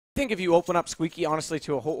think if you open up Squeaky, honestly,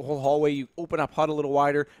 to a whole hallway, you open up HUD a little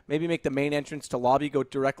wider, maybe make the main entrance to lobby go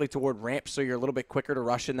directly toward ramp so you're a little bit quicker to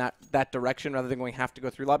rush in that direction rather than going have to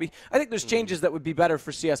go through lobby. I think there's changes that would be better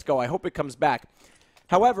for CSGO. I hope it comes back.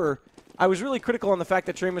 However, I was really critical on the fact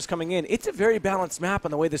that Train was coming in. It's a very balanced map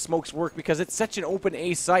on the way the smokes work because it's such an open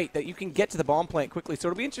A site that you can get to the bomb plant quickly. So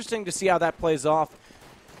it'll be interesting to see how that plays off.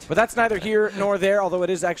 But that's neither here nor there, although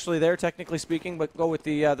it is actually there, technically speaking. But go with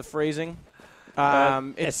the phrasing.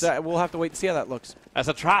 We'll have to wait and see how that looks. It's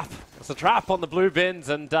a trap. It's a trap on the blue bins,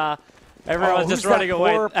 and everyone's just running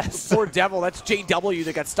away. Poor devil. That's JW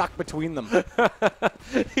that got stuck between them.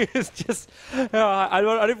 He was just... I'm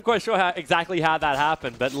not even quite sure exactly how that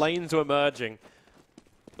happened, but lanes were merging.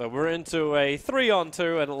 But we're into a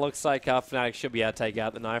 3-on-2, and it looks like Fnatic should be able to take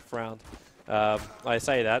out the knife round. I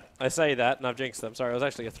say that, and I've jinxed them. Sorry, it was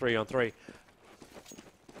actually a 3-on-3.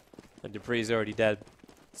 And Dupree's already dead.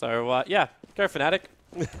 So, yeah, go Fnatic.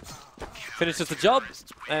 Finishes the job,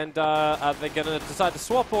 and are they going to decide to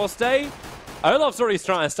swap or stay? Olaf's already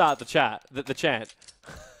trying to start the chant.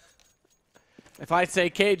 If I say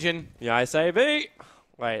Cajun. Yeah, I say B.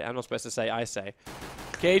 Wait, I'm not supposed to say I say.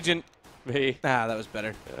 Cajun. B. Ah, that was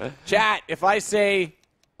better. Chat, if I say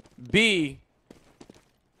B.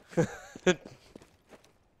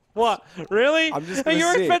 What? Really? I'm just Hey,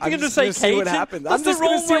 you're expecting him to say Cajun? That's the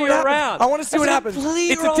wrong way around. I want to see what happens.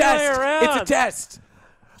 It's a test. It's a test.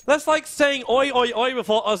 That's like saying oi, oi, oi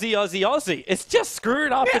before Aussie, Aussie, Aussie. It's just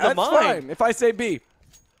screwed up in the mind. That's fine. If I say B.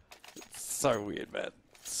 So weird, man.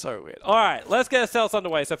 So weird. All right, let's get ourselves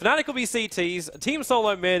underway. So Fnatic will be CTs. Team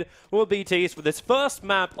Solo Mid will be Ts for this first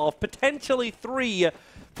map of potentially 3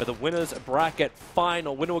 for the winners bracket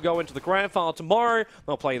final. Winner will go into the grand final tomorrow.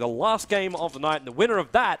 They'll play the last game of the night, and the winner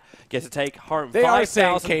of that gets to take home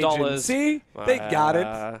 $5,000. See? They got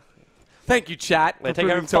it. Thank you, chat. They take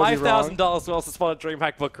home $5,000 to also spot a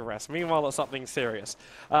DreamHack Bucharest. Meanwhile, it's something serious.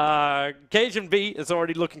 Cajun B is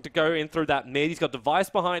already looking to go in through that mid. He's got Device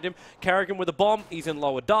behind him. Karrigan with a bomb. He's in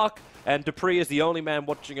lower dark. And Dupree is the only man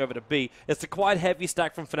watching over to B. It's a quite heavy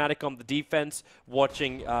stack from Fnatic on the defense,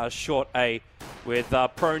 watching short A, with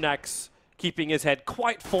Pronax keeping his head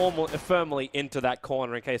quite firmly into that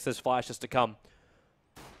corner in case there's flashes to come.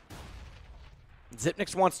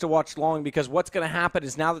 Zipnix wants to watch long because what's going to happen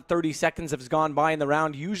is now that 30 seconds has gone by in the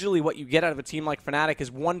round, usually what you get out of a team like Fnatic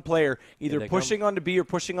is one player either pushing onto B or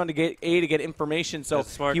pushing onto A to get information. So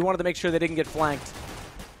he wanted to make sure they didn't get flanked.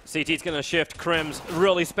 CT's going to shift. Krims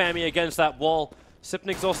really spammy against that wall.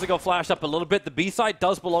 Zipnix also got flashed up a little bit. The B side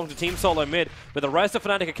does belong to Team Solo Mid, but the rest of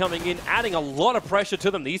Fnatic are coming in, adding a lot of pressure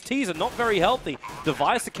to them. These Ts are not very healthy.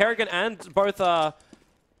 Device, Karrigan, and both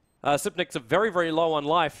Zipnix are very, very low on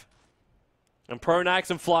life. And Pronax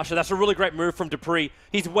and Flusher, that's a really great move from Dupree.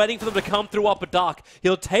 He's waiting for them to come through upper dark.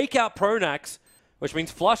 He'll take out Pronax, which means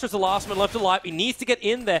Flusher's the last man left alive. He needs to get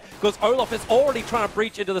in there because Olaf is already trying to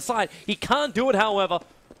breach into the side. He can't do it, however.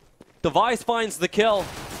 Device finds the kill.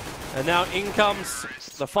 And now in comes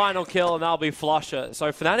the final kill, and that'll be Flusher. So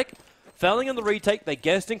Fnatic, failing in the retake, they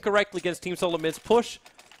guessed incorrectly against Team Solo Mid's push.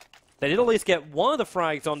 They did at least get one of the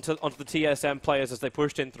frags onto the TSM players as they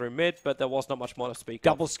pushed in through mid, but there was not much more to speak of.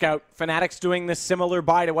 Double scout. Fnatic's doing this similar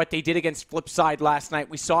buy to what they did against Flipside last night.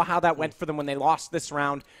 We saw how that went for them when they lost this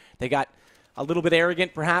round. They got a little bit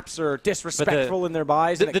arrogant, perhaps, or disrespectful in their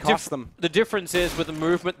buys, and it cost them. The difference is with the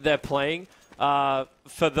movement they're playing, for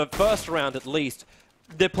the first round at least,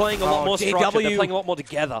 they're playing a lot more structured. They're playing a lot more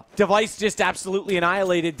together. Device just absolutely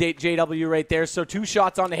annihilated JW right there. So 2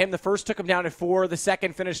 shots onto him. The first took him down to 4. The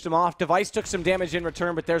second finished him off. Device took some damage in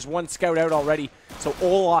return, but there's 1 scout out already. So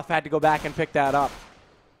Olaf had to go back and pick that up.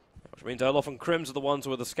 Which means Olaf and Krims are the ones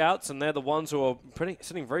who are the scouts, and they're the ones who are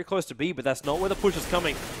sitting very close to B, but that's not where the push is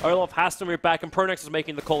coming. Olaf has to move back, and Pronax is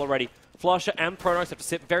making the call already. Flusher and Pronax have to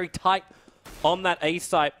sit very tight on that A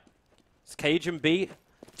site. It's Cajun B.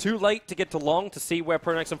 Too late to get to long to see where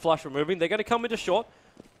Pronax and Flush are moving. They're going to come into short.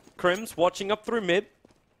 Krims watching up through mid,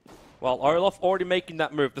 while Olaf already making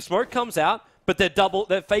that move. The smoke comes out, but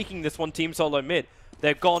they're faking this one, Team Solo Mid.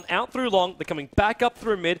 They've gone out through long. They're coming back up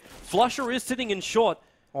through mid. Flusher is sitting in short.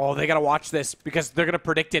 Oh, they got to watch this because they're going to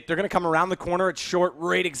predict it. They're going to come around the corner at short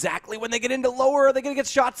right exactly when they get into lower. Are they going to get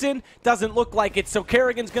shots in? Doesn't look like it. So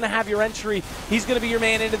Karrigan's going to have your entry. He's going to be your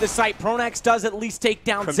man into the site. Pronax does at least take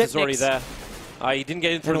down Zipnix. Is already there. He didn't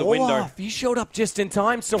get in through the window. He showed up just in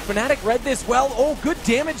time, so Fnatic read this well. Oh, good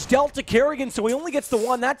damage dealt to Karrigan, so he only gets the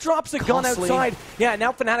 1. That drops a gun outside. Yeah,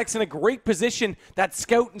 now Fnatic's in a great position. That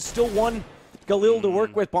scout and still 1 Galil to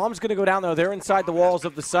work with. Bomb's going to go down, though. They're inside the walls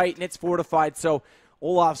of the site, and it's fortified, so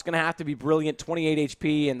Olaf's going to have to be brilliant. 28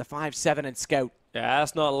 HP and the 5-7 and scout. Yeah,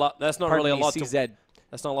 that's not a lot. That's not really a lot.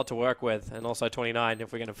 That's not a lot to work with. And also 29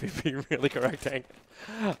 if we're going to be really correcting.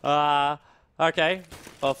 Okay.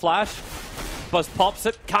 Well, Flash. Buzz pops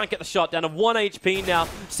it. Can't get the shot down to 1 HP now.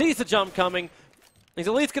 Sees the jump coming. He's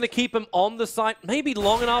at least going to keep him on the site. Maybe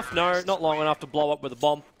long enough. No, not long enough to blow up with a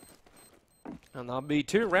bomb. And that'll be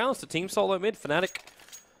 2 rounds to Team Solo mid. Fnatic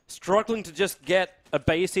struggling to just get a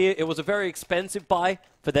base here. It was a very expensive buy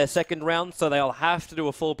for their second round, so they'll have to do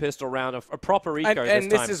a full pistol round, a proper eco this time.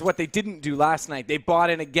 And this is what they didn't do last night. They bought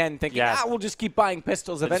in again thinking, we'll just keep buying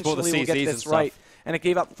pistols. Eventually we'll get this right. And it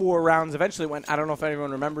gave up 4 rounds. Eventually it went, I don't know if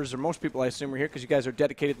anyone remembers, or most people I assume are here because you guys are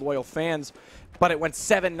dedicated, loyal fans, but it went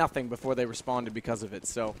 7-0 before they responded because of it.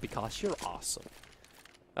 So because you're awesome.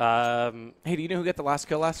 Hey, do you know who got the last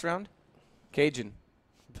kill last round? Cajun.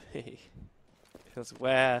 Because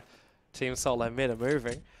where Team Solo mid are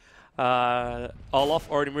moving.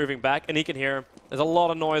 Olaf already moving back, and he can hear him. There's a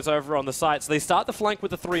lot of noise over on the site. So they start the flank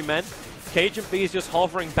with the 3 men. Cajun B is just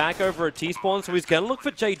hovering back over at T-spawn, so he's going to look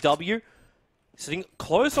for JW. Sitting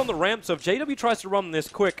close on the ramp, so if JW tries to run this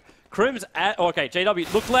quick, Crim's at... Okay,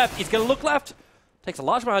 JW, look left. He's going to look left. Takes a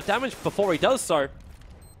large amount of damage before he does so.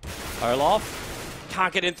 Olaf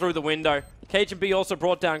can't get in through the window. Cajun B also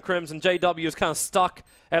brought down Crims, and JW is kind of stuck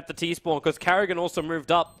at the T-spawn because Karrigan also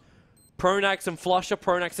moved up. Pronax and Flusher.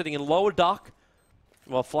 Pronax sitting in lower dark,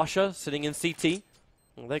 while Flusher sitting in CT.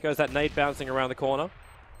 Well, there goes that nade bouncing around the corner.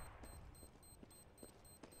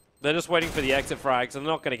 They're just waiting for the exit frags, and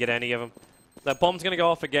they're not going to get any of them. That bomb's going to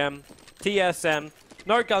go off again. TSM.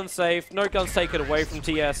 No gun safe. No guns taken away from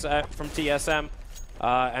TSM.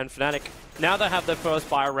 And Fnatic. Now they have their first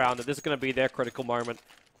buy round, and this is going to be their critical moment.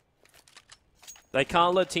 They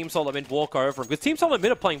can't let Team Solo Mid walk over them, because Team Solo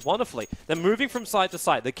Mid are playing wonderfully. They're moving from side to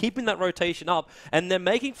side. They're keeping that rotation up, and they're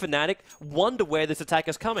making Fnatic wonder where this attack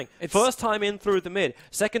is coming. First time in through the mid,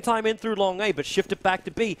 second time in through long A, but shift it back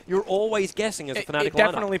to B. You're always guessing as a Fnatic lineup. It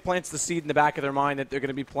definitely plants the seed in the back of their mind that they're going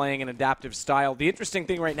to be playing an adaptive style. The interesting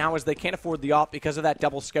thing right now is they can't afford the op because of that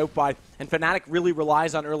double scope buy, and Fnatic really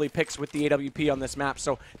relies on early picks with the AWP on this map.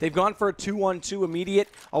 So they've gone for a 2-1-2 immediate,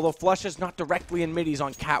 although Flush is not directly in mid, he's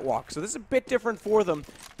on catwalk. So this is a bit different for them.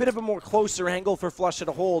 Bit of a more closer angle for Flusher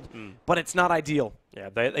to hold, but it's not ideal. Yeah,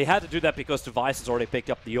 they had to do that because Device has already picked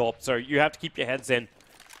up the AWP, so you have to keep your heads in.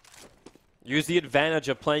 Use the advantage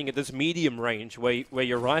of playing at this medium range where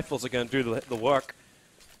your rifles are going to do the work.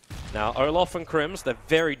 Now, Olaf and Crims, they're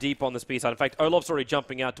very deep on this B side. In fact, Olaf's already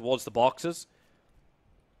jumping out towards the boxes.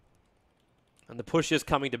 And the push is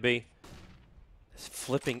coming to B. It's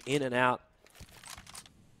flipping in and out.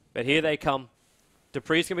 But here they come.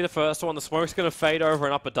 Dupree's going to be the first one. The smoke's going to fade over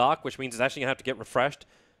and upper dark, which means it's actually going to have to get refreshed.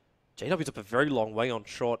 JW's up a very long way on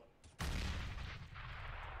short.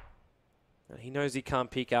 And he knows he can't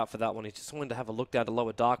peek out for that one. He's just wanting to have a look down to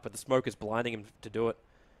lower dark, but the smoke is blinding him to do it.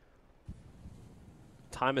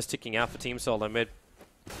 Time is ticking out for Team Solo mid.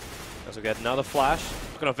 As we get another flash.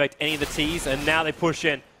 Not going to affect any of the T's, and now they push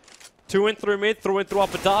in. 2 in through mid, through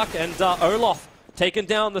upper dark, and Olaf taken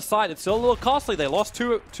down the side. It's still a little costly. They lost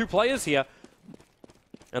two players here.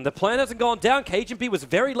 And the plan hasn't gone down. Cajun B was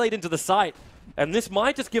very late into the site. And this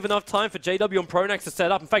might just give enough time for JW and Pronax to set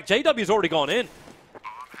up. In fact, JW's already gone in.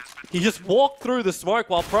 He just walked through the smoke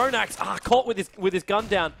while Pronax caught with his gun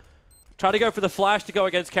down. Tried to go for the flash to go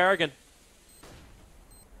against Karrigan.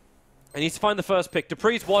 And he's to find the first pick.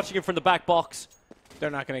 Dupree's watching him from the back box. They're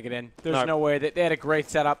not going to get in. There's no way. They had a great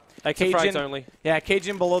setup. Cajun only. Yeah,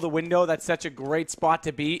 Cajun below the window. That's such a great spot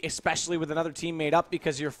to be, especially with another team made up,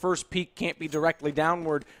 because your first peek can't be directly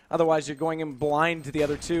downward. Otherwise, you're going in blind to the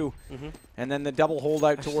other two. And then the double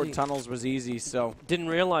holdout toward tunnels was easy. So didn't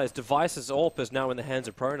realize Device's AWP is now in the hands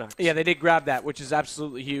of Pronax. Yeah, they did grab that, which is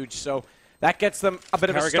absolutely huge. So that gets them a bit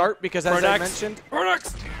of a start because, as I mentioned,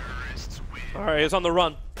 Pronax. All right, he's on the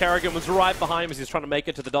run. Karrigan was right behind him as he's trying to make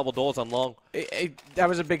it to the double doors on long. That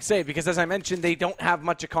was a big save because, as I mentioned, they don't have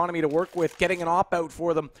much economy to work with. Getting an op out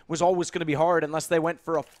for them was always going to be hard unless they went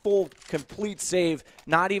for a full, complete save,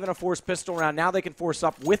 not even a forced pistol round. Now they can force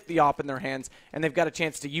up with the op in their hands, and they've got a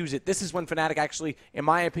chance to use it. This is when Fnatic actually, in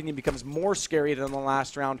my opinion, becomes more scary than the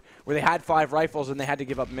last round where they had 5 rifles and they had to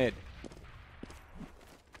give up mid.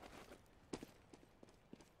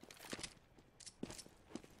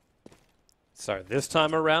 So this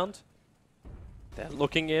time around, they're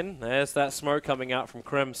looking in. There's that smoke coming out from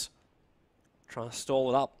Crims. Trying to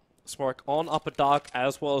stall it up. Smoke on upper dark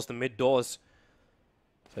as well as the mid doors.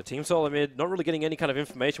 So Team Solo mid not really getting any kind of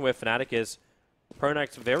information where Fnatic is.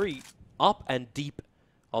 Pronax very up and deep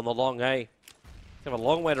on the long A. They have a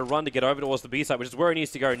long way to run to get over towards the B side, which is where he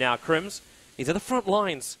needs to go now. Crims, he's at the front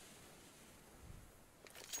lines.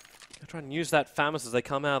 Gonna try and use that FAMAS as they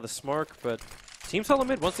come out of the smoke, but Team Solo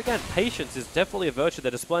Mid, once again, patience is definitely a virtue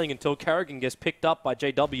they're displaying until Kerrigan gets picked up by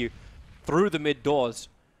JW through the mid doors.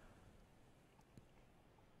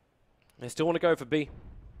 They still want to go for B.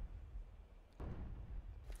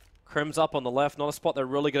 Crim's up on the left, not a spot they're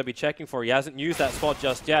really going to be checking for. He hasn't used that spot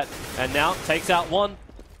just yet. And now takes out one.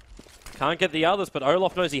 Can't get the others, but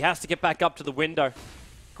Olaf knows he has to get back up to the window.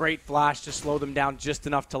 Great flash to slow them down just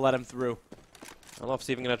enough to let him through. Olaf's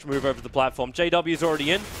even going to move over to the platform. JW's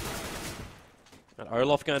already in. And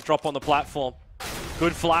Olaf going to drop on the platform.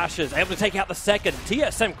 Good flashes, able to take out the second.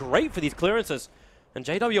 TSM great for these clearances. And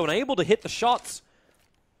JW unable to hit the shots.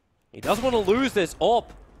 He doesn't want to lose this AWP.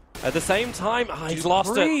 At the same time, he's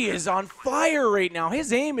lost it. He is on fire right now.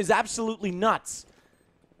 His aim is absolutely nuts.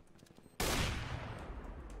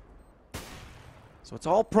 So it's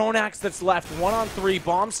all Pronax that's left. 1-on-3,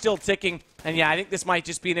 bomb still ticking. And yeah, I think this might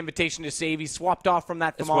just be an invitation to save. He swapped off from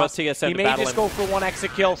that FAMAS. He may just go for one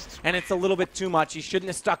exit kill, and it's a little bit too much. He shouldn't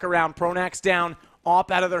have stuck around. Pronax down, AWP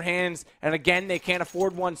out of their hands, and again, they can't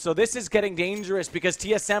afford one. So this is getting dangerous because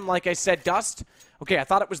TSM, like I said, Dust, okay, I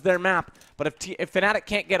thought it was their map, but if Fnatic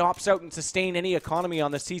can't get ops out and sustain any economy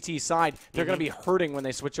on the CT side, they're going to be hurting when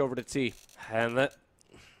they switch over to T. And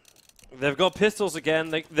they've got pistols again.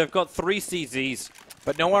 They've got 3 CZs.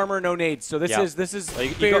 But no armor, no nades, so this is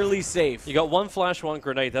fairly safe. You got 1 flash, 1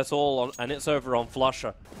 grenade, that's all, and it's over on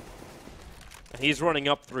Flusher. He's running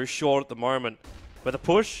up through short at the moment. With a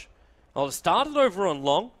push, well, it started over on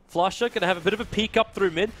long. Flusher going to have a bit of a peek up through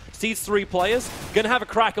mid, sees 3 players, going to have a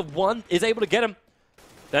crack of 1, is able to get him.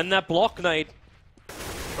 Then that block nade,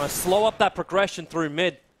 trying to slow up that progression through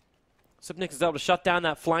mid. Sipnik is able to shut down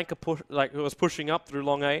that flanker who was pushing up through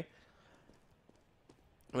long A.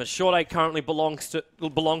 But short A currently belongs to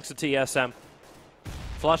TSM.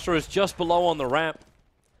 Flusher is just below on the ramp.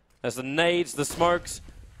 There's the nades, the smokes.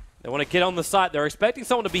 They want to get on the site. They're expecting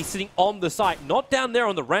someone to be sitting on the site, not down there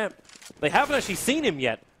on the ramp. They haven't actually seen him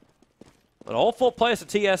yet. But all 4 players of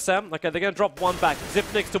TSM, okay, they're going to drop 1 back.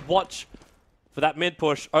 Zipnik's to watch for that mid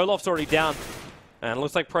push. Olaf's already down. And it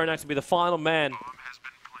looks like Pronax will be the final man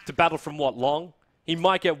to battle from what, long? He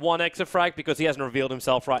might get 1 exit frag because he hasn't revealed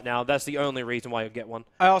himself right now. That's the only reason why he'll get 1.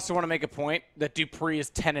 I also want to make a point that Dupree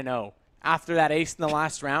is 10-0. After that ace in the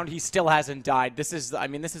last round, he still hasn't died. This is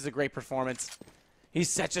a great performance.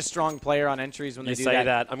 He's such a strong player on entries when they do that. You say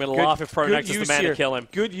that. I'm going to laugh if Pronax is the man to kill him.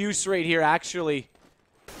 Good use right here, actually.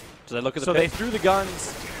 So they look at the So they threw the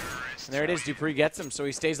guns. And there it is. Dupree gets him, so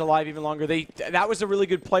he stays alive even longer. That was a really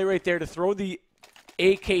good play right there to throw the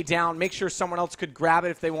AK down, make sure someone else could grab it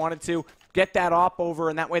if they wanted to, get that op over,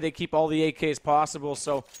 and that way they keep all the AKs possible.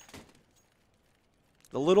 So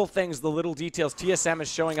the little things, the little details. TSM is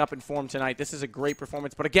showing up in form tonight. This is a great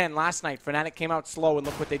performance. But again, last night, Fnatic came out slow, and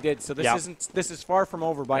look what they did. So this is far from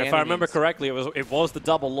over by any means. If I remember correctly, it was the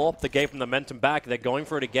double AWP that gave them the momentum back. They're going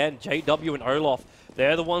for it again. JW and Olaf,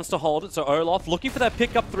 they're the ones to hold it. So Olaf looking for that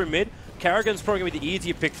pick up through mid. Kerrigan's probably going to be the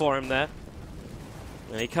easier pick for him there.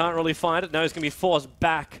 And he can't really find it. Now he's going to be forced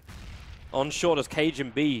back on short as Cage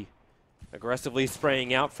and B aggressively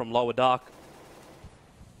spraying out from lower dark.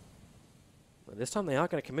 But this time they are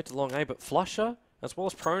going to commit to long A, but Flusher as well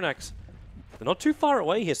as Pronax, they're not too far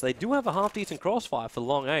away here, so they do have a half-decent crossfire for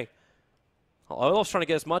long A. Olaf's trying to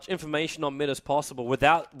get as much information on mid as possible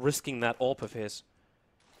without risking that AWP of his.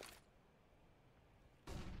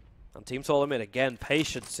 On Team Solo Mid, again,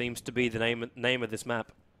 patience seems to be the name of this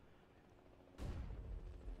map.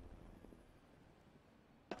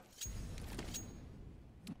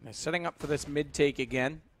 They're setting up for this mid take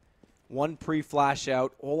again. 1 pre-flash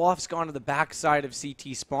out. Olaf's gone to the backside of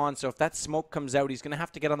CT spawn, so if that smoke comes out, he's going to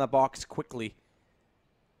have to get on the box quickly.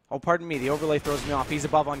 Oh, pardon me, the overlay throws me off. He's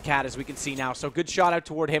above on Cat, as we can see now. So good shot out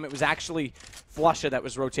toward him. It was actually Flusha that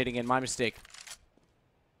was rotating in. My mistake.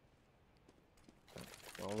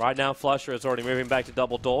 Well, right now, Flusher is already moving back to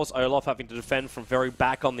double doors. Olaf having to defend from very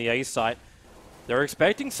back on the A site. They're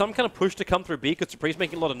expecting some kind of push to come through B because Dupree's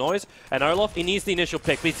making a lot of noise. And Olaf, he needs the initial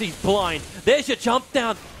pick, but he's blind. There's your jump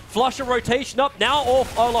down. Flusher rotation up. Now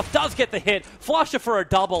Olaf does get the hit. Flusher for a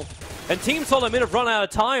double. And Team Solo Mid have run out of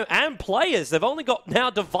time and players. They've only got now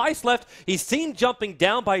Device left. He's seen jumping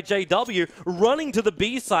down by JW, running to the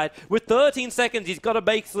B side. With 13 seconds, he's got to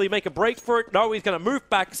basically make a break for it. No, he's going to move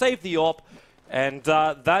back, save the AWP. And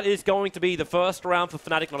that is going to be the first round for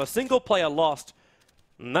Fnatic. Not a single player lost.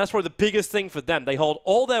 And that's probably the biggest thing for them. They hold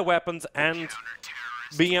all their weapons and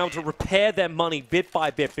being able to repair their money bit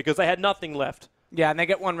by bit because they had nothing left. Yeah, and they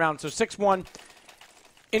get 1 round. So 6-1.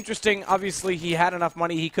 Interesting. Obviously, he had enough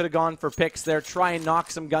money. He could have gone for picks there. Try and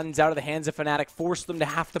knock some guns out of the hands of Fnatic. Force them to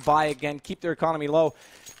have to buy again. Keep their economy low.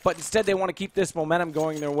 But instead, they want to keep this momentum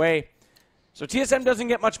going their way. So TSM doesn't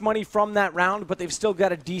get much money from that round, but they've still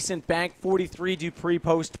got a decent bank. 43 Dupree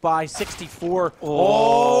post by 64.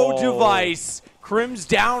 Oh, Device. Crim's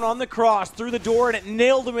down on the cross through the door, and it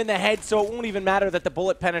nailed him in the head, so it won't even matter that the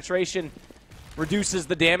bullet penetration reduces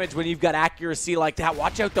the damage when you've got accuracy like that.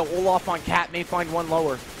 Watch out, though. Olaf on Cat may find one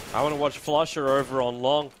lower. I want to watch Flusher over on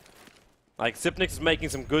long. Like, Sipnix is making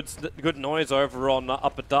some good noise over on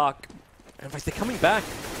upper dark. In fact, they're coming back.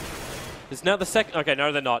 It's now the second. Okay,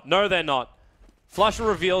 no, they're not. No, they're not. Flusher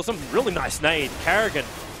reveals them. Really nice nade. Karrigan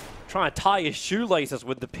trying to tie his shoelaces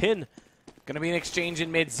with the pin. Going to be an exchange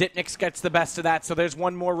in mid. Zipnix gets the best of that, so there's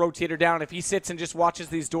one more rotator down. If he sits and just watches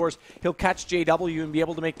these doors, he'll catch JW and be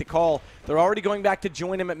able to make the call. They're already going back to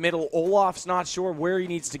join him at middle. Olaf's not sure where he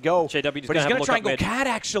needs to go, JW but he's going to try and go mid. Cat,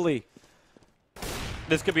 actually.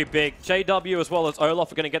 This could be big. JW as well as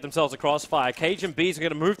Olaf are going to get themselves a crossfire. Cage and Bees are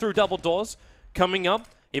going to move through double doors. Coming up,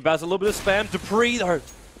 he has a little bit of spam. Dupree, though.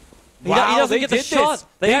 Wow, he doesn't get the shot.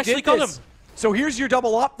 They actually got him. So here's your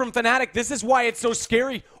double up from Fnatic. This is why it's so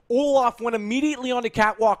scary. Olaf went immediately onto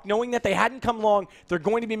Catwalk, knowing that they hadn't come long. They're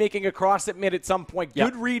going to be making a cross at mid at some point.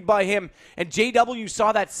 Yep. Good read by him. And JW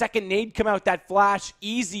saw that second nade come out, that flash.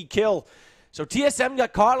 Easy kill. So TSM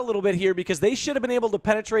got caught a little bit here because they should have been able to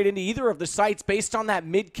penetrate into either of the sites based on that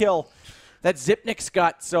mid kill that Zipnix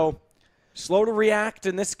got. So slow to react,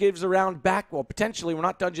 and this gives a round back. Well, potentially. We're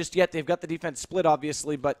not done just yet. They've got the defense split,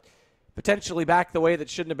 obviously, but potentially back the way that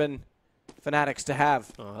shouldn't have been Fnatic's to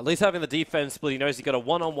have. At least having the defense split, he knows he's got a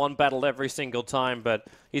one-on-one battle every single time, but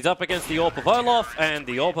he's up against the AWP of Olaf, and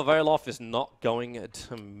the AWP of Olaf is not going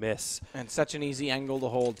to miss. And such an easy angle to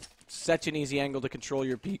hold. Such an easy angle to control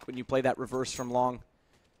your peak when you play that reverse from long.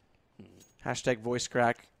 Hashtag voice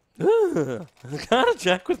crack. I gotta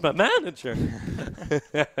check with my manager.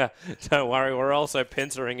 Don't worry, we're also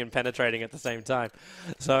pincering and penetrating at the same time.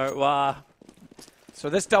 So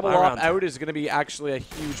this double op out is going to be actually a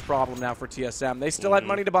huge problem now for TSM. They still had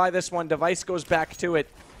money to buy this one. Device goes back to it.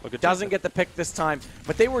 Doesn't get the pick this time.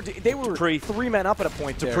 But they were Dupree. 3 men up at a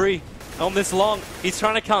point there. Dupree on this long. He's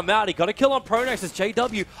trying to come out. He got a kill on Pronax as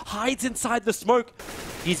JW hides inside the smoke.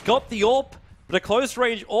 He's got the AWP, but a close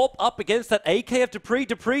range AWP up against that AK of Dupree.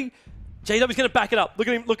 JW's going to back it up. Look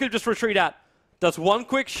at him just retreat out. Does one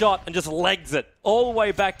quick shot and just legs it all the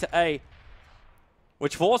way back to A,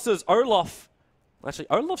 which forces Olaf. Actually,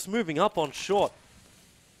 Olaf's moving up on short.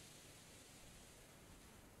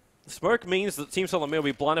 The smoke means that Team Solomir will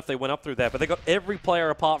be blind if they went up through there, but they got every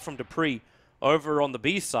player apart from Dupree over on the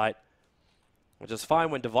B site, which is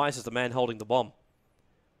fine when Device is the man holding the bomb.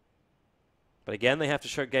 But again, they have to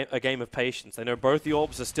show a game of patience. They know both the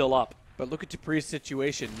orbs are still up. But look at Dupree's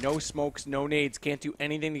situation. No smokes, no nades. Can't do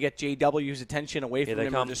anything to get JW's attention away from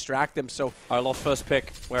him or distract them. So Olaf first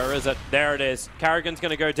pick. Where is it? There it is. Karrigan's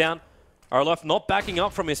going to go down. Olaf not backing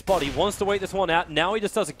up from his spot. He wants to wait this one out. Now he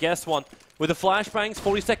just does a guess one. With the flashbangs,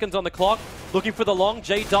 40 seconds on the clock. Looking for the long.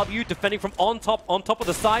 JW defending from on top of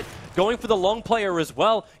the site. Going for the long player as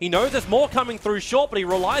well. He knows there's more coming through short, but he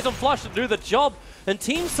relies on Flush to do the job. And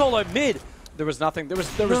Team Solo mid. There was nothing. There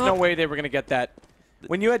was no way they were going to get that.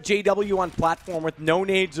 When you had JW on platform with no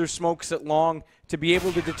nades or smokes at long to be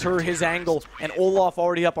able to deter his angle, and Olaf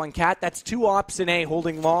already up on Cat, that's two ops in A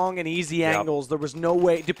holding long and easy angles. There was no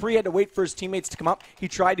way. Dupree had to wait for his teammates to come up. He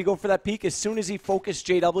tried to go for that peek. As soon as he focused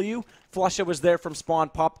JW, Flusha was there from spawn,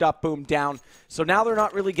 popped up, boom, down. So now they're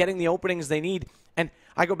not really getting the openings they need. And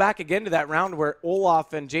I go back again to that round where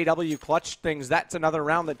Olaf and JW clutched things. That's another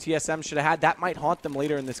round that TSM should have had. That might haunt them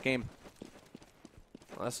later in this game.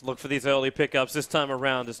 Let's look for these early pickups this time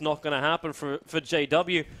around. It's not going to happen for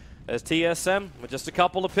JW as TSM with just a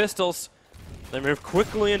couple of pistols. They move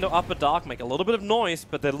quickly into upper dark, make a little bit of noise,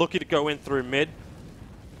 but they're looking to go in through mid.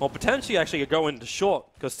 Or potentially actually go into short,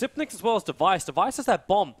 because Sipnix as well as Device. Device has that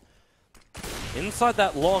bomb inside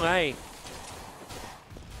that long A.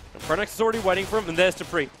 And Pronax is already waiting for him, and there's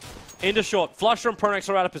Dupree. Into short. Flusher and Pronax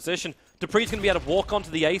are out of position. Dupree's going to be able to walk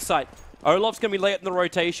onto the A site. Olaf's going to be late in the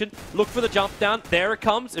rotation. Look for the jump down. There it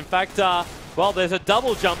comes. In fact, well, there's a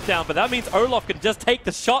double jump down, but that means Olaf can just take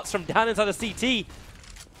the shots from down inside the CT.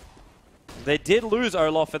 They did lose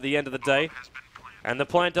Olaf at the end of the day, and the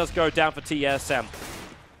plant does go down for TSM.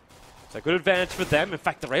 So good advantage for them. In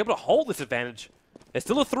fact, they're able to hold this advantage. There's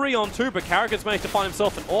still a 3-on-2, but Karrigan's managed to find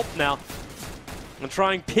himself an AWP now and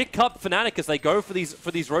try and pick up Fnatic as they go for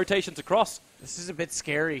these rotations across. This is a bit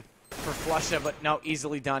scary for Flusha, but no,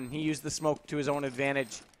 easily done. He used the smoke to his own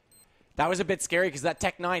advantage. That was a bit scary because that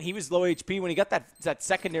Tech 9, he was low HP when he got that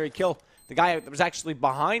secondary kill. The guy that was actually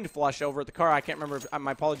behind Flush over at the car, I can't remember,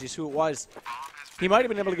 my apologies, who it was. He might have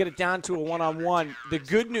been able to get it down to a one-on-one. The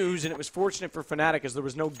good news, and it was fortunate for Fnatic, is there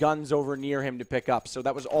was no guns over near him to pick up. So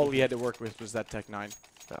that was all he had to work with was that Tech 9.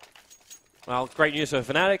 Yeah. Well, great news for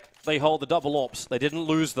Fnatic. They hold the double ops. They didn't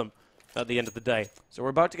lose them at the end of the day. So we're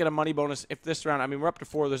about to get a money bonus if this round, I mean, we're up to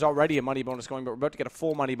 4. There's already a money bonus going, but we're about to get a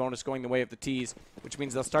full money bonus going the way of the T's, which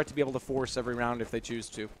means they'll start to be able to force every round if they choose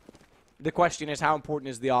to. The question is, how important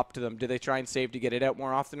is the op to them? Do they try and save to get it out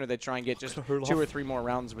more often, or do they try and get just 2 or 3 more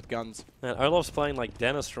rounds with guns? Man, Olaf's playing like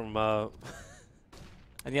Dennis from... And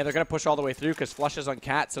yeah, they're going to push all the way through because Flush is on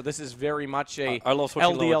Cat, so this is very much a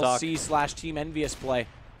LDLC/Team Envious play.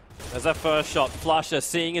 There's that first shot. Flusher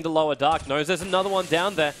seeing into lower dark. Knows there's another one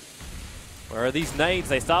down there. Where are these nades?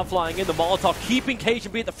 They start flying in. The Molotov keeping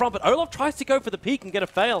Cajun B at the front, but Olaf tries to go for the peak and get a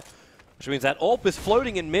fail. Which means that AWP is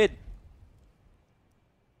floating in mid.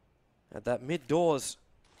 At that mid doors.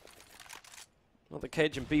 Not that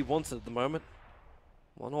Cajun B wants it at the moment.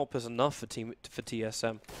 1 AWP is enough for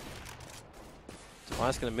TSM.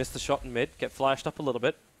 Tobias going to miss the shot in mid. Get flashed up a little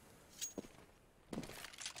bit.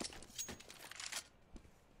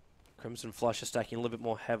 Crimson Flusher stacking a little bit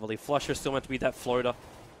more heavily. Flusher still meant to be that floater.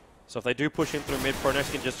 So if they do push him through mid,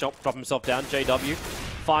 Pronex can just drop himself down. JW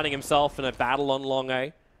finding himself in a battle on long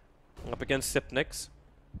A. Up against Sipnix.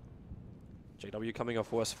 JW coming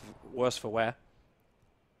off worse for wear.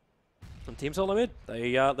 And Team Solo mid.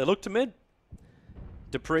 They look to mid.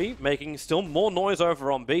 Dupree making still more noise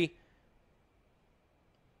over on B.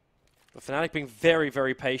 But Fnatic being very,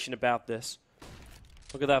 very patient about this.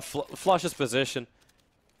 Look at that Flusher's position.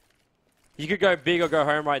 You could go big or go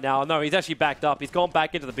home right now. No, he's actually backed up. He's gone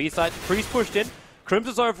back into the B side. Dupree's pushed in. Crims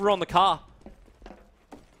is over on the car.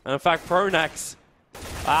 And in fact, Pronax,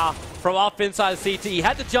 from up inside CT, he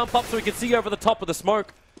had to jump up so he could see over the top of the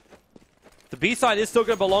smoke. The B side is still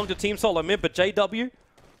going to belong to Team Solo mid, but JW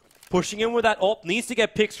pushing in with that AWP needs to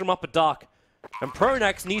get picks from upper dark. And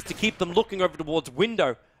Pronax needs to keep them looking over towards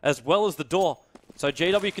window as well as the door. So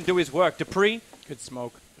JW can do his work. Dupree. Good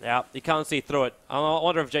smoke. Yeah, you can't see through it. I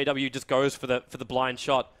wonder if JW just goes for the blind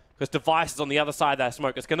shot. Because Device is on the other side of that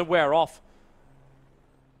smoke. It's going to wear off.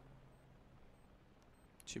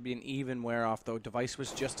 Should be an even wear off, though. Device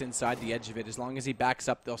was just inside the edge of it. As long as he backs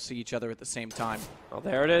up, they'll see each other at the same time. Oh,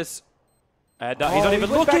 there it is. And he's not even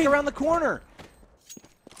looking. Back around the corner.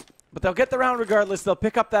 But they'll get the round regardless. They'll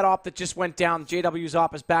pick up that op that just went down. JW's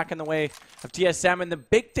op is back in the way of TSM. And the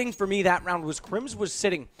big thing for me that round was Crims was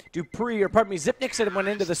sitting. Dupree, or pardon me, Zipnix had went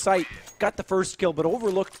into the site, got the first kill, but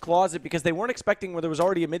overlooked Closet because they weren't expecting where there was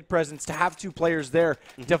already a mid presence to have 2 players there.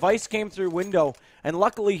 Device came through window, and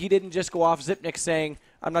luckily he didn't just go off Zipnix saying,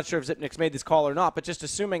 I'm not sure if Zipnix made this call or not, but just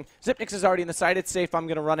assuming Zipnix is already in the site, it's safe, I'm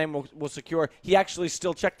going to run in, we'll secure. He actually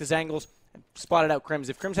still checked his angles and spotted out Crims.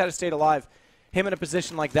 If Crims had stayed alive, him in a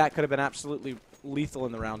position like that could have been absolutely lethal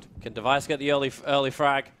in the round. Can Device get the early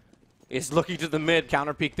frag? He's looking to the mid.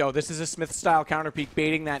 Counter peek, though. This is a Smith-style counter peek,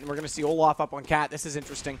 baiting that, and we're going to see Olaf up on Cat. This is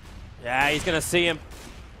interesting. Yeah, he's going to see him.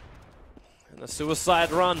 And the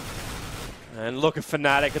suicide run. And look at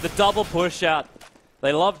Fnatic at the double push out.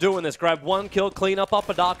 They love doing this. Grab 1 kill, clean up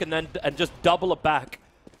upper dark, and just double it back.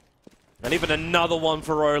 And even another one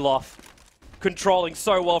for Olaf. Controlling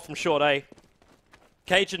so well from short A.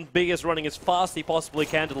 Cajun B is running as fast as he possibly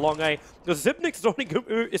can to the long A. Because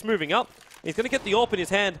Zipnix is moving up. He's going to get the AWP in his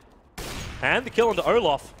hand. And the kill onto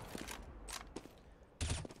Olaf.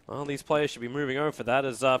 Well, these players should be moving over for that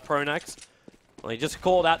as Pronax. Well, he just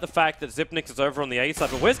called out the fact that Zipnix is over on the A side.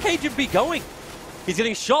 But where's Cajun B going? He's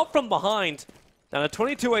getting shot from behind. Down at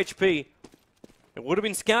 22 HP. It would have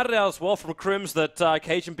been scouted out as well from Crims that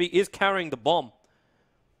Cajun B is carrying the bomb.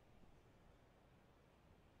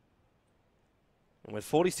 And with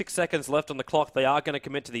 46 seconds left on the clock, they are going to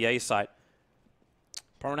commit to the A site.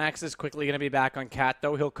 Pronax is quickly going to be back on Cat,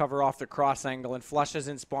 though. He'll cover off the cross angle, and Flush is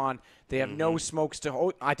in spawn. They have no smokes to...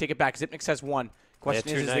 Oh, I take it back. Zipnix has 1.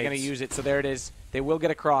 Question is they going to use it? So there it is. They will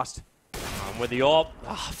get across. With the AWP.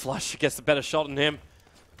 Flush gets the better shot on him.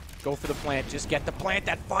 Go for the plant. Just get the plant.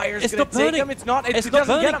 That fire's going to take him. It's not. It doesn't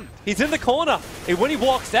burning. get him. He's in the corner. And when he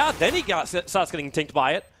walks out, then he starts getting tinked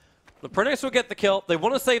by it. The Pronax will get the kill. They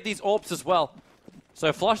want to save these AWPs as well.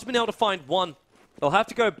 So Flush has been able to find 1. They'll have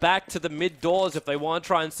to go back to the mid doors if they want to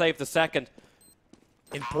try and save the second.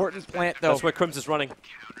 Important plant, though. That's where Crims is running.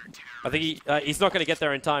 I think he's not going to get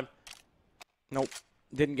there in time. Nope.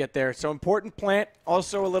 Didn't get there. So important plant.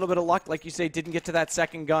 Also a little bit of luck. Like you say, didn't get to that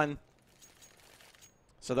second gun.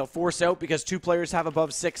 So they'll force out because 2 players have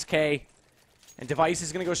above 6K. And Device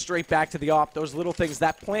is going to go straight back to the op. Those little things.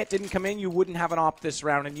 That plant didn't come in, you wouldn't have an op this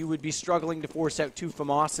round, and you would be struggling to force out 2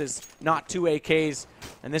 FAMASs, not 2 AKs.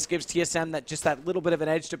 And this gives TSM just that little bit of an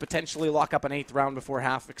edge to potentially lock up an 8th round before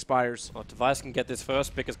half expires. Well, Device can get this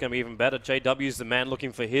first pick, it's going to be even better. JW's the man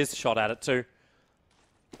looking for his shot at it too.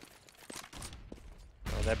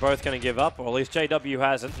 Well, they're both going to give up, or at least JW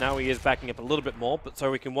hasn't. Now he is backing up a little bit more, but so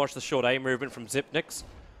we can watch the short A movement from Xyp9x.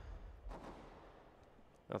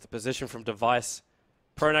 The position from Device.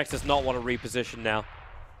 Pronax does not want to reposition now.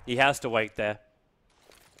 He has to wait there.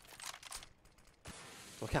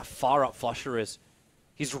 Look how far up Flusher is.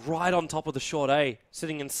 He's right on top of the short A,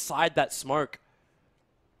 sitting inside that smoke.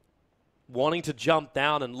 Wanting to jump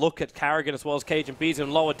down and look at Karrigan as well as CageandB's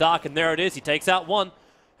in lower dark, and there it is. He takes out one.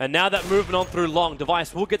 And now that movement on through long.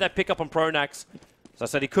 Device will get that pick up on Pronax. As I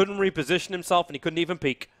said, he couldn't reposition himself and he couldn't even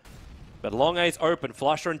peek. But long A's open.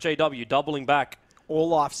 Flusher and JW doubling back.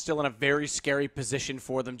 Olaf still in a very scary position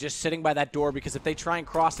for them, just sitting by that door, because if they try and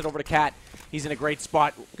cross it over to Cat, he's in a great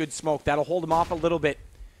spot. Good smoke. That'll hold him off a little bit,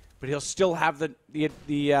 but he'll still have the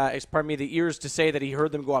ears to say that he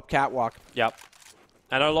heard them go up catwalk. Yep.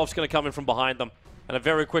 And Olaf's going to come in from behind them. And a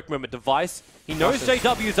very quick movement. Device. He knows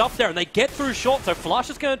JW's up there, and they get through short, so Flush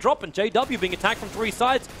is going to drop, and JW being attacked from 3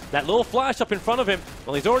 sides. That little flash up in front of him.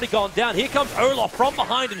 Well, he's already gone down. Here comes Olaf from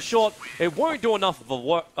behind and short. It won't do enough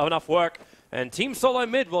work. And Team Solo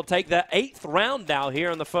Mid will take their 8th round now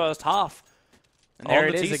here in the first half. And there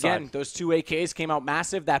it is again. Those 2 AKs came out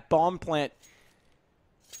massive. That bomb plant,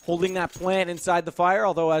 holding that plant inside the fire,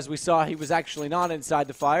 although as we saw, he was actually not inside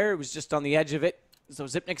the fire. It was just on the edge of it. So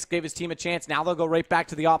Xyp9x gave his team a chance. Now they'll go right back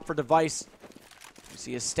to the op for Device. You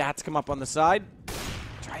see his stats come up on the side.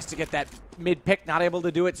 Tries to get that mid pick, not able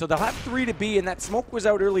to do it. So they'll have 3 to B, and that smoke was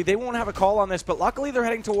out early. They won't have a call on this, but luckily they're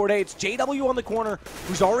heading toward A. It's JW on the corner,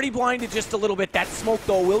 who's already blinded just a little bit. That smoke,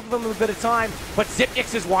 though, will give him a bit of time, but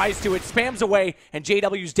Xyp9x is wise to it. Spams away, and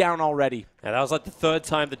JW's down already. Yeah, that was like the 3rd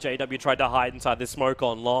time that JW tried to hide inside this smoke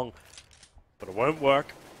on long, but it won't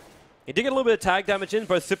work. He did get a little bit of tag damage in.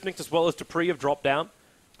 Both Xyp9x as well as Dupree have dropped down.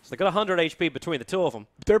 So they got 100 HP between the 2 of them.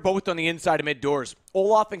 They're both on the inside of mid doors.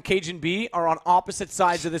 Olaf and CageandB are on opposite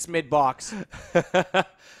sides of this mid box.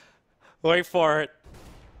 Wait for it.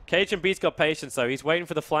 CageandB's got patience, though. He's waiting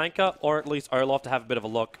for the flanker, or at least Olaf to have a bit of a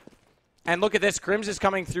look. And look at this. Crims is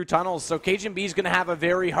coming through tunnels, so CageandB's going to have a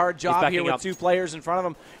very hard job here with 2 players in front of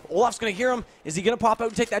him. Olaf's going to hear him. Is he going to pop out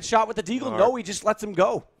and take that shot with the deagle? No, he just lets him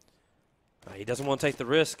go. He doesn't want to take the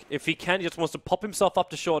risk. If he can, he just wants to pop himself up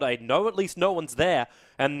to short A, know at least no one's there,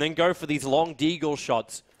 and then go for these long deagle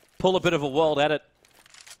shots. Pull a bit of a world at it.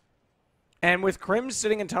 And with Crims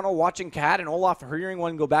sitting in tunnel watching Cat and Olaf hearing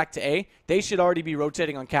one go back to A, they should already be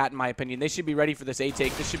rotating on Cat, in my opinion. They should be ready for this A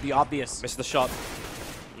take. This should be obvious. Missed the shot.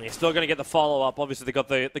 And he's still going to get the follow-up. Obviously, they got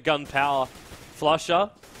the gun power. Flusher.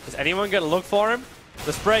 Is anyone going to look for him?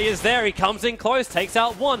 The spray is there. He comes in close, takes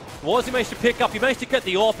out one. What has he managed to pick up? He managed to get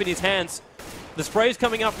the AWP in his hands. The spray's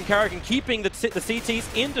coming out from Karrigan, keeping the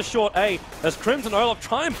CTs into short A as Crims and Olaf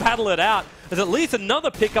try and battle it out. There's at least another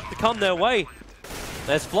pickup to come their way.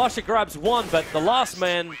 As Flusher grabs one, but the last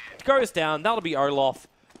man goes down. That'll be Olaf.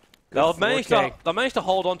 They'll manage to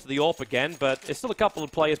hold on to the AWP again, but there's still a couple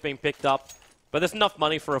of players being picked up. But there's enough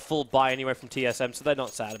money for a full buy anyway from TSM, so they're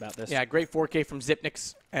not sad about this. Yeah, great 4K from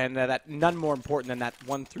Xyp9x, and that none more important than that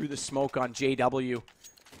one through the smoke on JW.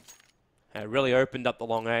 It really opened up the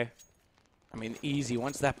long A. I mean, easy.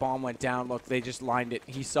 Once that bomb went down, look, they just lined it.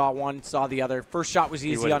 He saw one, saw the other. First shot was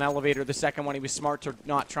easy on elevator. The second one, he was smart to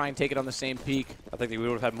not try and take it on the same peak. I think we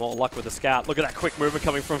would have had more luck with the scout. Look at that quick movement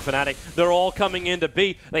coming from Fnatic. They're all coming into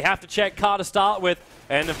B. They have to check Karta to start with.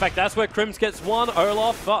 And, in fact, that's where Crims gets one.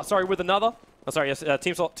 Olaf, with another. Oh, sorry, yes,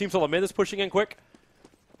 Team Solo Mid is pushing in quick.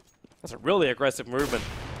 That's a really aggressive movement.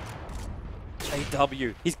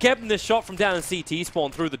 JW. He's kept this shot from down in CT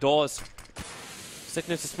spawn through the doors.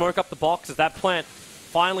 Sickness to smoke up the box as that plant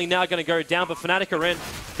finally now going to go down, but Fnatic are in.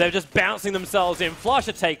 They're just bouncing themselves in.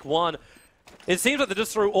 Flusher take one. It seems like they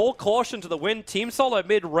just threw all caution to the wind. Team Solo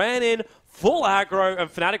Mid ran in full aggro, and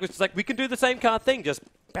Fnatic was just like, we can do the same kind of thing. Just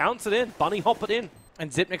bounce it in, bunny hop it in. And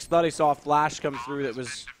Xyp9x thought he saw a flash come through that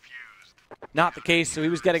was not the case, so he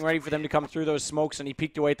was getting ready for them to come through those smokes, and he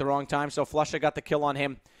peeked away at the wrong time, so Flusher got the kill on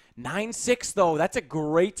him. 9-6, though. That's a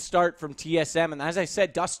great start from TSM. And as I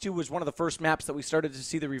said, Dust2 was one of the first maps that we started to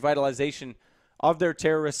see the revitalization of their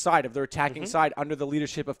terrorist side, of their attacking side, under the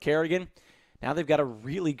leadership of Karrigan. now they've got a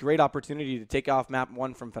really great opportunity to take off map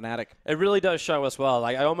 1 from Fnatic. It really does show us well.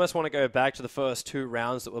 Like, I almost want to go back to the first 2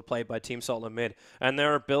 rounds that were played by Team Solo Mid and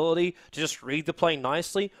their ability to just read the play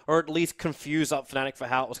nicely or at least confuse up Fnatic for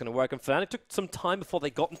how it was going to work. And Fnatic took some time before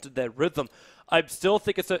they got into their rhythm. I still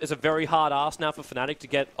think it's a very hard ask now for Fnatic to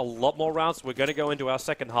get a lot more rounds. We're going to go into our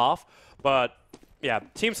second half. But, yeah,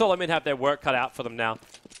 Team Solo Mid have their work cut out for them now.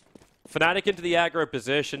 Fnatic into the aggro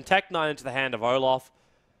position. Tech9 into the hand of Olaf.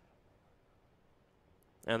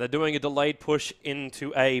 And they're doing a delayed push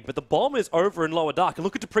into A, but the bomb is over in lower dark. And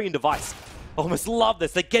look at Dupree and Device. I almost love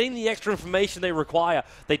this. They're getting the extra information they require.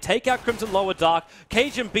 They take out Crimson lower dark.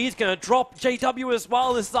 KGB is going to drop JW as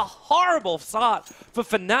well. This is a horrible start for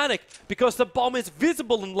Fnatic because the bomb is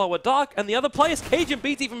visible in lower dark. And the other players,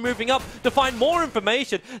 KGB's even moving up to find more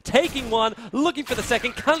information. Taking one, looking for the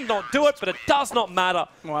second, cannot do it, but it does not matter.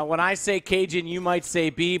 Well, when I say Cajun, you might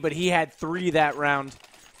say B, but he had 3 that round.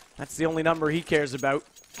 That's the only number he cares about.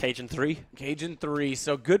 Cajun 3. Cajun 3.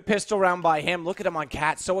 So good pistol round by him. Look at him on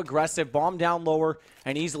Cat. So aggressive. Bomb down lower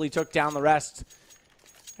and easily took down the rest.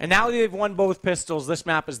 And now they've won both pistols. This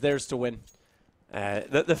map is theirs to win.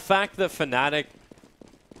 The fact that Fnatic,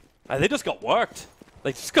 they just got worked.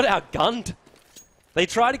 They just got outgunned. They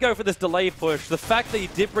tried to go for this delay push. The fact that he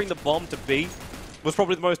did bring the bomb to B was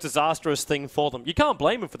probably the most disastrous thing for them. You can't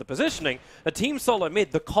blame him for the positioning. A Team Solo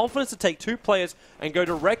Mid, the confidence to take 2 players and go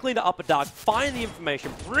directly to upper dark, find the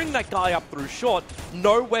information, bring that guy up through short,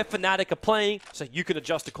 know where Fnatic are playing, so you can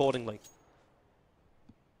adjust accordingly.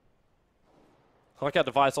 I like how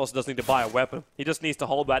Device also doesn't need to buy a weapon. He just needs to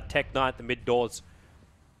hold that Tech 9 at the mid doors.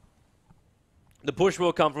 The push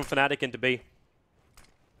will come from Fnatic into B.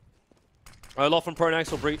 Olaf and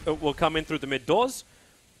Pronax will come in through the mid doors.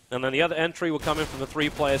 And then the other entry will come in from the 3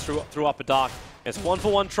 players through upper dark. It's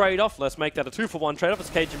 1-for-1 trade-off. Let's make that a 2-for-1 trade-off. It's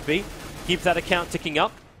KGB. Keeps that account ticking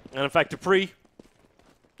up. And in fact, Dupree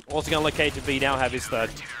also going to let KGB now have his third.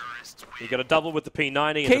 You got a double with the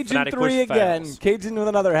P90 and Cajun the Fnatic 3 push again. fails. Cajun with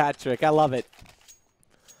another hat trick. I love it.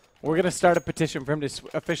 We're going to start a petition for him to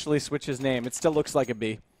officially switch his name. It still looks like a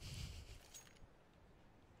B.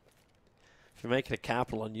 If you make it a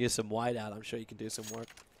capital and use some whiteout, I'm sure you can do some work.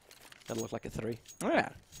 That'll look like a 3. Oh, yeah.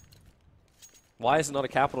 Why is it not a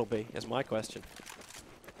capital B, is my question.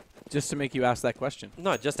 Just to make you ask that question.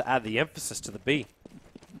 No, just to add the emphasis to the B.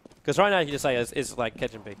 Because right now you can just say it's like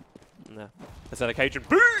Cajun B. No. Instead of Cajun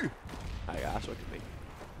B! Oh yeah, that's what it could be.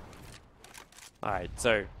 Alright,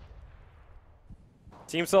 so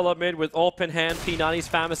Team Solo Mid with AWP in hand, P90s,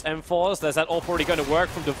 Famous, M4s. There's that AWP already going to work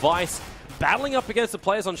from Device. Battling up against the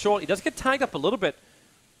players on short. He does get tagged up a little bit.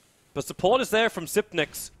 But support is there from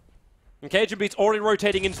Sipnix. And KGB's already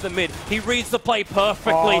rotating into the mid. He reads the play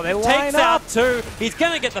perfectly. Oh, takes out 2. He's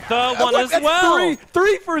going to get the third one as well.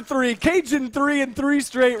 3 for 3. Cajun 3 in 3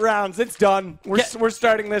 straight rounds. It's done. We're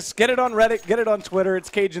starting this. Get it on Reddit. Get it on Twitter.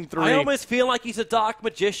 It's Cajun 3. I almost feel like he's a dark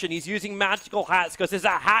magician. He's using magical hats because there's a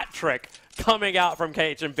hat trick coming out from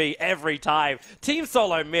KGB every time. Team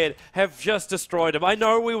Solo Mid have just destroyed him. I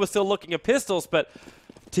know we were still looking at pistols, but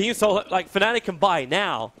Team Solo, like Fnatic can buy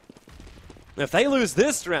now. If they lose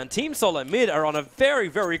this round, Team Solo Mid are on a very,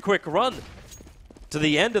 very quick run to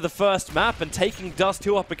the end of the first map and taking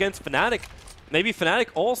Dust2 up against Fnatic. Maybe Fnatic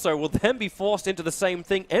also will then be forced into the same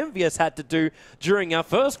thing Envious had to do during our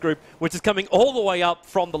first group, which is coming all the way up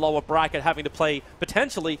from the lower bracket, having to play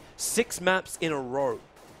potentially 6 maps in a row.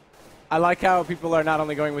 I like how people are not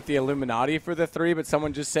only going with the Illuminati for the 3, but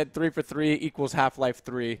someone just said 3 for 3 equals Half-Life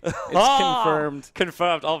 3. It's confirmed.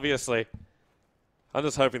 Confirmed, obviously. I'm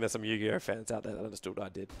just hoping there's some Yu-Gi-Oh fans out there that understood what I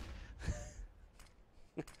did.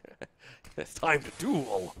 It's time to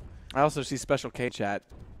duel. I also see Special K chat.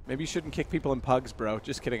 Maybe you shouldn't kick people in pugs, bro.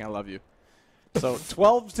 Just kidding, I love you. So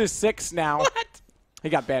 12-6 now. What? He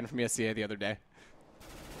got banned from ESCA the other day.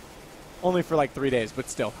 Only for like 3 days, but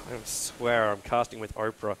still. I swear I'm casting with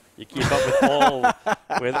Oprah. You keep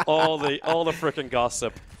up with all the frickin'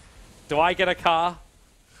 gossip. Do I get a car?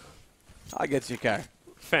 I'll get you a car.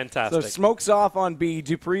 Fantastic. So smoke's off on B.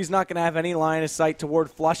 Dupree's not going to have any line of sight toward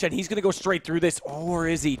Flush, and he's going to go straight through this. Or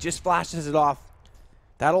is he? Just flashes it off.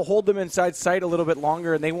 That'll hold them inside sight a little bit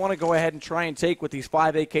longer, and they want to go ahead and try and take, with these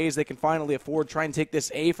 5 AKs they can finally afford, try and take this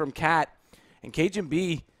A from Cat. And Cajun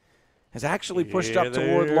B has actually pushed up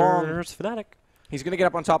toward long. There's Fnatic. He's going to get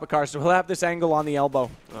up on top of Karta, so he'll have this angle on the elbow.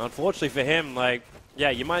 Unfortunately for him, like,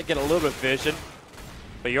 yeah, you might get a little bit of vision.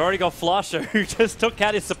 But you already got Flasher, who just took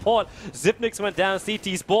out his support. Zipnix went down,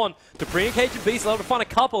 CT spawn. Dupree and KGB still able to find a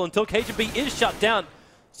couple until KGB is shut down.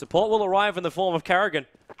 Support will arrive in the form of Karrigan.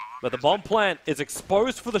 But the bomb plant is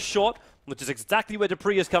exposed for the short, which is exactly where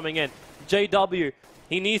Dupree is coming in. JW,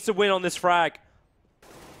 he needs to win on this frag.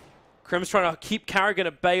 Crim's trying to keep Karrigan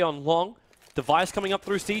at bay on long. Device coming up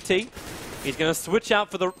through CT. He's going to switch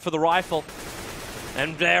out for the rifle.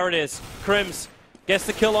 And there it is. Crims gets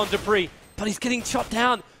the kill on Dupree, but he's getting shot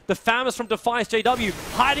down. The Famous from Defiance JW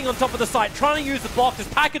hiding on top of the site, trying to use the boxes,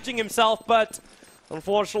 packaging himself, but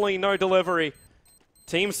unfortunately no delivery.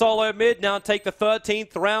 Team Solo mid now take the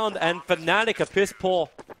 13th round, and Fnatic are piss poor.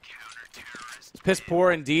 Piss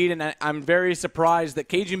poor indeed, and I'm very surprised that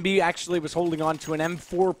Cajun B actually was holding on to an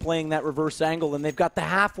M4 playing that reverse angle, and they've got the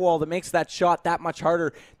half wall that makes that shot that much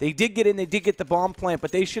harder. They did get in, they did get the bomb plant,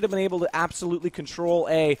 but they should have been able to absolutely control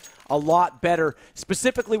A lot better.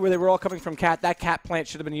 Specifically where they were all coming from Cat, that Cat plant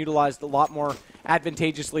should have been utilized a lot more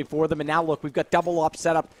advantageously for them. And now look, we've got double op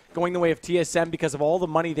setup going the way of TSM because of all the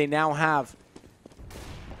money they now have.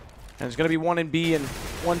 And there's going to be one in B and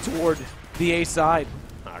one toward the A side.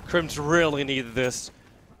 Crims really needed this.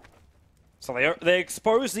 So they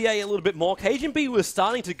exposed the A a little bit more. Cajun B was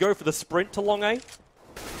starting to go for the sprint to long A,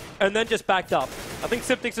 and then just backed up. I think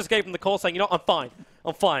Sipnix just gave him the call saying, you know, I'm fine.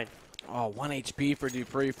 I'm fine. Oh, 1 HP for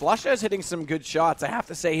Dupree. Flusha is hitting some good shots. I have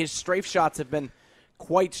to say his strafe shots have been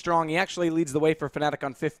quite strong. He actually leads the way for Fnatic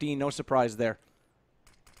on 15. No surprise there.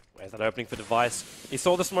 Where's that opening for Device? He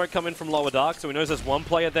saw the smoke come in from lower dark, so he knows there's one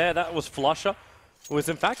player there. That was Flusha, who is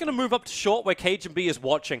in fact going to move up to short where Cajun B is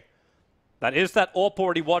watching. That is that AWP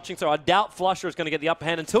already watching, so I doubt Flusha is going to get the upper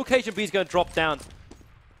hand until Cajun B is going to drop down.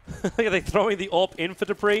 Are they throwing the AWP in for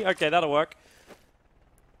Dupree? Okay, that'll work.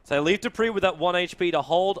 So they leave Dupree with that 1 HP to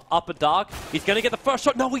hold upper dark. He's going to get the first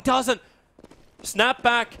shot. No, he doesn't. Snap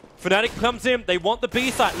back. Fnatic comes in. They want the B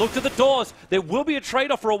site. Look to the doors. There will be a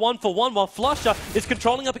trade-off for a 1-for-1 while Flusha is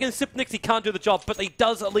controlling up against Sipnix. He can't do the job, but he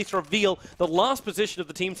does at least reveal the last position of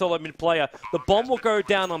the Team Solo mid player. The bomb will go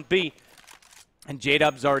down on B. And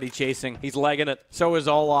J-Dub's already chasing. He's legging it. So is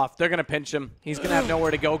Olaf. They're going to pinch him. He's going to have nowhere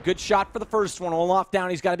to go. Good shot for the first one. Olaf down.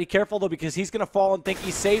 He's got to be careful, though, because he's going to fall and think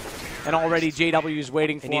he's safe. And already JW is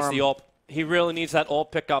waiting for him. He needs the AWP. He really needs that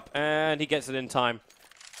AWP pickup, and he gets it in time.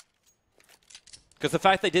 Because the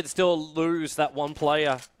fact they did still lose that one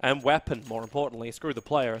player and weapon, more importantly, screw the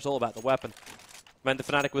player, it's all about the weapon, meant the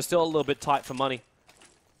Fnatic was still a little bit tight for money.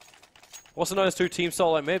 Also noticed two Team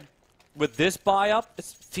Solo mid. With this buy-up, it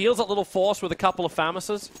feels a little forced with a couple of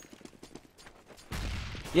Famises.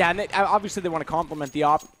 Yeah, and obviously they want to complement the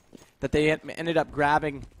op that they ended up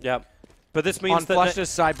grabbing. Yeah, but this means on Flusha's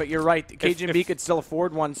side, but you're right. Cajun B could still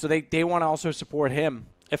afford one, so they want to also support him.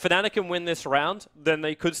 If Fnatic can win this round, then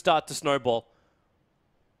they could start to snowball.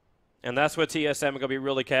 And that's where TSM are going to be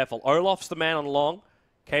really careful. Olaf's the man on long.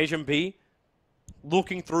 Cajun B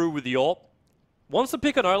looking through with the AWP. Wants to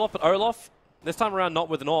pick an Olaf, but Olaf, this time around, not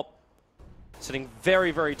with an AWP. Sitting very,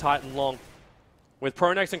 very tight and long. With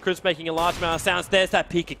Pronex and Chris making a large amount of sounds, there's that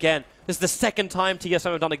peak again. This is the second time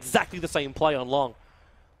TSM have done exactly the same play on long.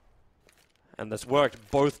 And this worked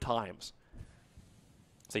both times.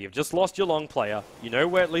 So you've just lost your long player. You know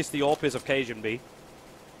where at least the AWP is of Cajun B.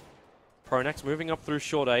 Pronex moving up through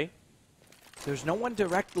short A. There's no one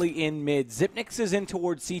directly in mid. Zipnix is in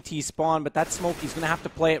towards CT spawn, but that smoke, he's going to have to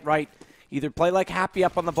play it right. Either play like Happy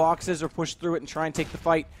up on the boxes or push through it and try and take the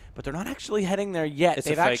fight. But they're not actually heading there yet.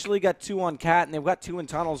 They've actually got 2 on Cat, and they've got 2 in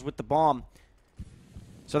tunnels with the bomb.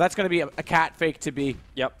 So that's going to be a Cat fake to be.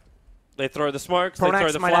 Yep. They throw the smokes, they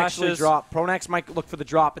throw the might flashes. Actually drop. Pronex might look for the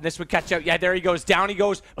drop, and this would catch out. Yeah, there he goes. Down he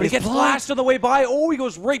goes. But he gets flashed on the way by. Oh, he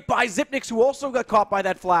goes right by Zipnix, who also got caught by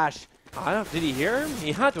that flash. I don't know, did he hear him?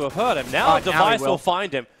 He had to have heard him. Now Device will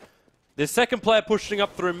find him. The second player pushing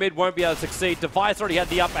up through mid won't be able to succeed. Device already had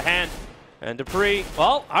the upper hand. And Dupree,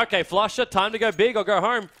 well, okay, Flusha, time to go big or go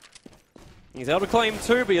home. He's able to claim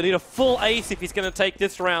 2, but you need a full ace if he's going to take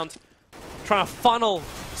this round. Trying to funnel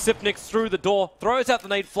Sipnix through the door. Throws out the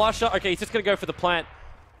nade. Flusha, okay, he's just going to go for the plant.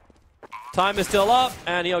 Time is still up,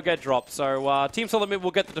 and he'll get dropped. So Team Solid Mid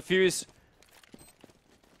will get the defuse.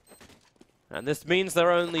 And this means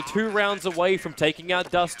they're only 2 rounds away from taking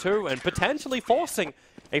out Dust2 and potentially forcing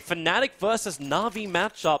a Fnatic versus Na'Vi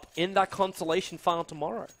matchup in that consolation final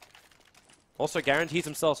tomorrow. Also guarantees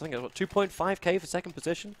themselves, I think, 2.5k for second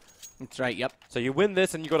position. That's right, yep. So you win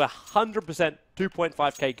this and you got 100%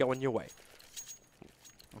 2.5k going your way.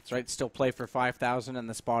 That's right, still play for 5,000 and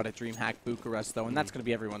the spot at DreamHack Bucharest, though, and that's going to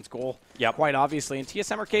be everyone's goal. Yep. Quite obviously, and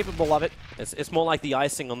TSM are capable of it. It's more like the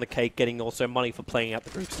icing on the cake, getting also money for playing out the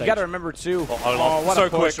group stage. You got to remember, too. Oh, what so a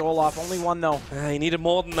push, quick. Olaf. Only one, though. He needed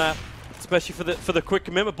more than that, especially for the quick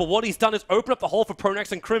commitment. But what he's done is open up the hole for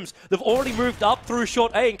Pronex and Crims. They've already moved up through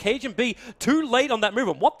short A, and Cajun B too late on that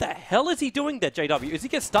movement. What the hell is he doing there, JW? Is he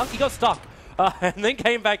get stuck? He got stuck. And then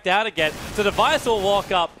came back down again. So Device will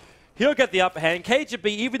walk up. He'll get the upper hand. KGB,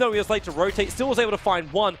 even though he was late to rotate, still was able to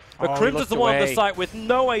find one. But Crims is the one on the site with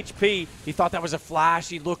no HP. He thought that was a flash.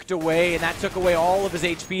 He looked away, and that took away all of his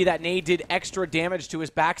HP. That nade did extra damage to his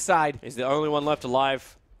backside. He's the only one left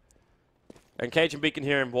alive. And KGB can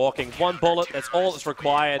hear him walking. One bullet, that's all that's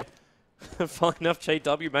required. Funny enough,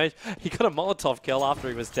 JW, mate, he got a Molotov kill after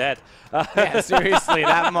he was dead. Yeah, seriously,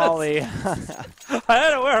 that molly. I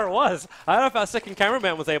don't know where it was. I don't know if our second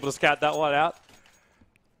cameraman was able to scout that one out.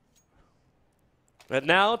 But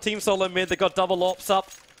now, Team Solo Mid, they got double ops up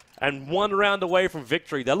and 1 round away from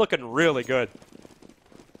victory. They're looking really good.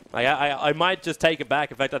 I might just take it back.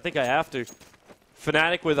 In fact, I think I have to.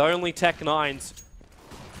 Fnatic with only Tech 9s.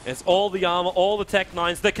 It's all the armor, all the Tech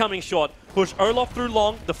 9s. They're coming short. Push Olaf through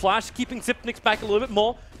long. The flash keeping Xyp9x back a little bit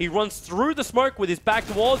more. He runs through the smoke with his back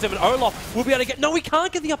towards him, and Olaf will be able to get... No, he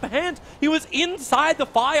can't get the upper hand. He was inside the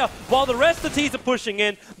fire while the rest of the T's are pushing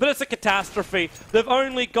in, but it's a catastrophe. They've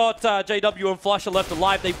only got JW and Flusher left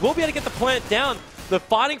alive. They will be able to get the plant down. They're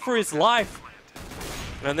fighting for his life.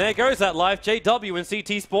 And there goes that life. JW and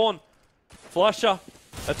CT spawn. Flusher.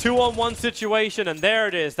 A 2-on-1 situation, and there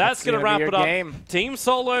it is. That's going to wrap it up. Team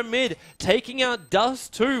Solo Mid taking out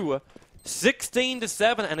Dust2,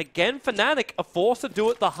 16-7, and again, Fnatic are forced to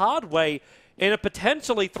do it the hard way in a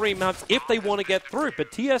potentially 3 maps if they want to get through.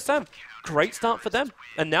 But TSM, great start for them.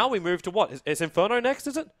 And now we move to what? Is Inferno next,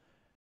 is it?